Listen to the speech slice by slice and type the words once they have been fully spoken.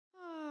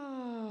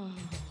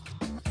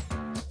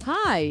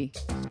Hi,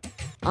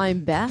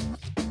 I'm Beth,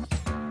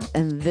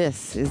 and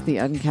this is the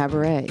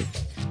Un-Cabaret.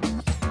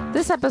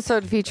 This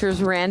episode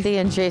features Randy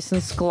and Jason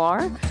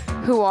Sklar,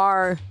 who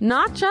are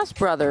not just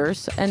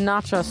brothers and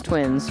not just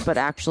twins, but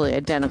actually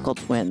identical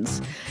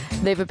twins.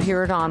 They've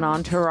appeared on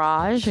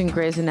Entourage, in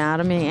Grey's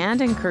Anatomy, and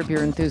in Curb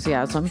Your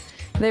Enthusiasm.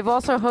 They've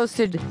also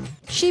hosted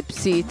Cheap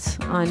Seats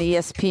on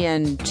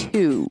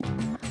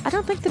ESPN2. I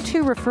don't think the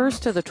 2 refers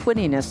to the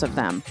twinniness of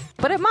them,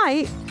 but it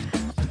might.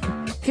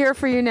 Here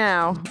for you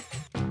now,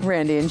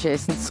 Randy and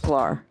Jason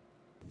Sklar.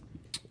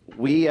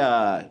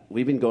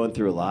 We've been going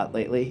through a lot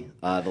lately,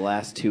 the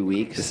last 2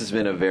 weeks. This has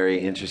been a very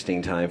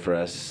interesting time for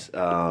us.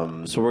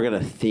 So we're going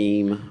to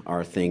theme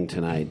our thing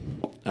tonight.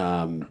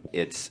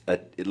 It's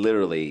quite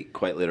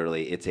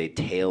literally, it's a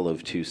tale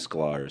of two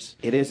Sklars.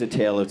 It is a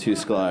tale of two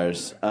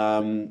Sklars,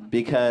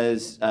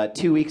 because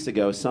 2 weeks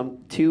ago,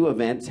 two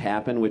events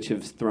happened which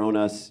have thrown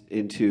us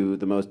into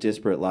the most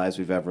disparate lives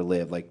we've ever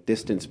lived, like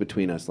distance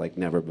between us like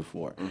never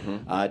before.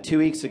 Mm-hmm. 2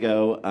 weeks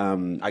ago,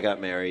 I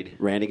got married.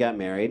 Randy got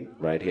married.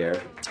 Right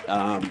here.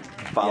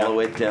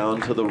 Follow it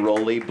down to the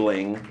roly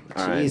bling.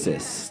 Jesus,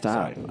 right.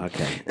 stop. Sorry.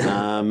 Okay.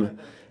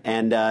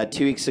 And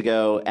 2 weeks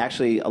ago,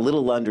 actually a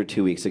little under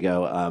 2 weeks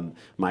ago,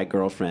 my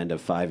girlfriend of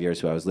 5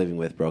 years who I was living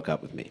with broke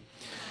up with me.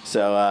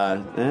 So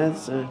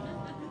that's...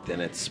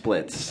 Then it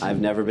splits. I've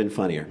never been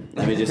funnier.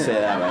 Let me just say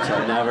that much.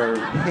 I'm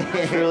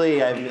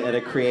at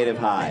a creative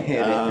high.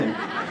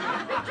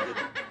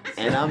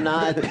 And I'm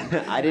not...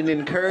 I didn't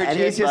encourage and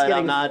it, he's just but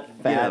getting I'm not...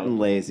 fat and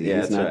lazy.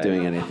 Yeah, he's not right.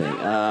 doing anything.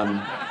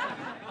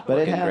 But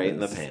it happens. Great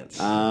in the pants.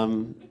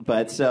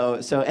 But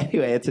so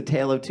anyway, it's a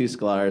tale of two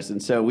Sklars,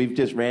 and so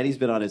Randy's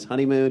been on his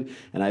honeymoon,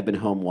 and I've been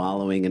home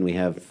wallowing, and we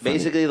have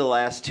basically the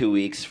last 2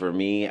 weeks for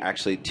me,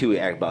 actually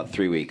about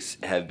 3 weeks,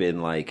 have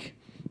been like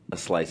a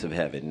slice of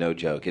heaven. No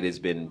joke. It has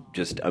been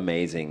just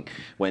amazing.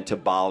 Went to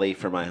Bali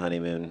for my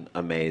honeymoon.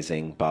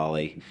 Amazing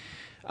Bali,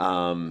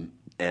 and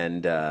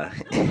I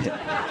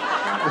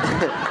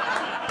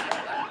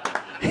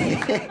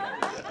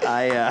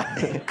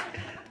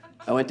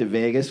went to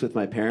Vegas with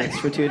my parents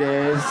for 2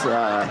 days.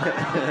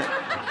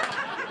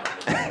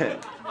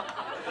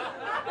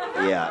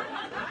 Yeah.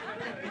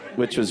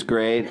 Which was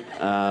great. Did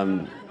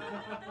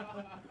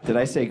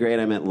I say great?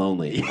 I meant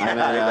lonely. Yeah, I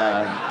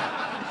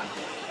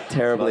meant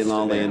terribly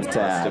lonely and sad.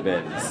 Must have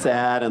been.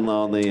 Sad and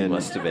lonely. And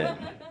Must have been.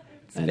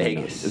 It's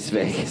Vegas. It's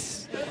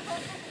Vegas.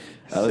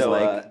 I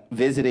was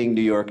visiting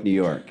New York, New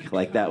York.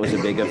 Like, that was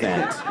a big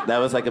event. That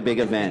was like a big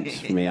event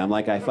for me. I'm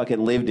like, I fucking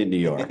lived in New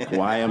York.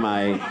 Why am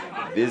I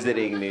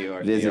visiting New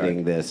York?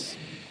 This.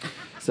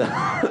 So,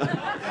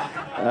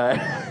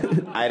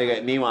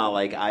 meanwhile,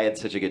 like, I had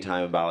such a good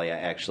time in Bali. I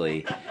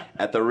actually,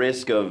 at the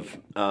risk of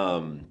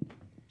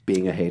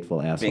being a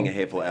hateful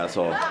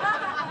asshole.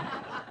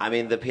 I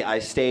mean, I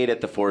stayed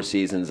at the Four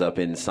Seasons up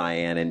in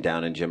Siam and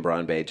down in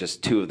Jimbran Bay,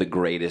 just two of the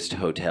greatest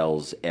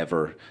hotels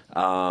ever.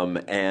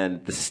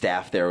 And the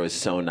staff there was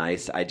so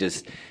nice.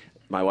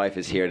 My wife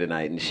is here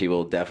tonight, and she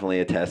will definitely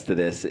attest to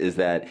this, is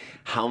that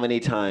how many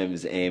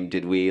times, Aim,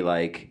 did we,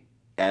 like,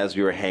 as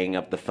we were hanging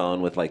up the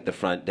phone with, like, the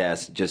front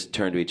desk, just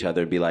turn to each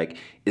other and be like,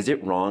 is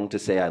it wrong to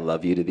say I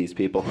love you to these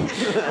people?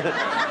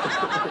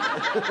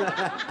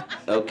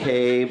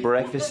 Okay,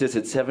 breakfast is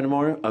at 7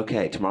 tomorrow?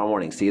 Okay, tomorrow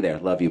morning. See you there.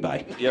 Love you.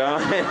 Bye. Yeah.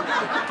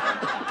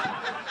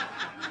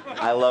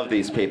 I love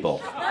these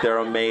people. They're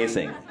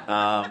amazing.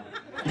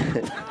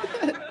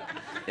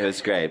 It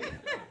was great.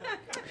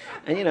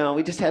 And,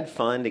 we just had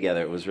fun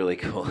together. It was really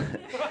cool.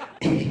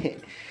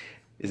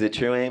 Is it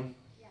true, Aim?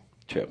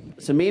 True.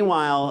 So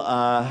meanwhile,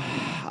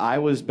 I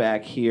was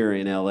back here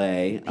in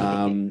L.A.,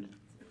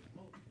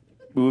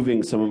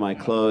 moving some of my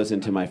clothes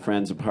into my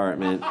friend's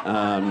apartment,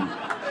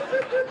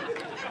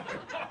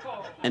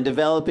 and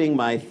developing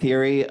my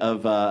theory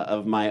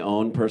of my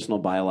own personal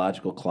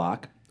biological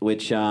clock,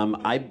 which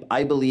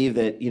I believe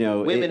that,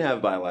 women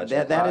have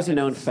biological that is a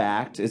known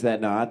fact, is that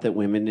not? That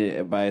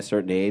women, by a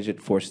certain age,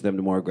 it forces them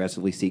to more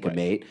aggressively seek a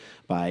mate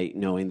by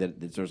knowing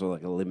that there's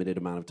like a limited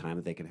amount of time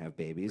that they can have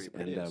babies.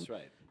 Reproduce,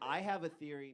 right. I have a theory...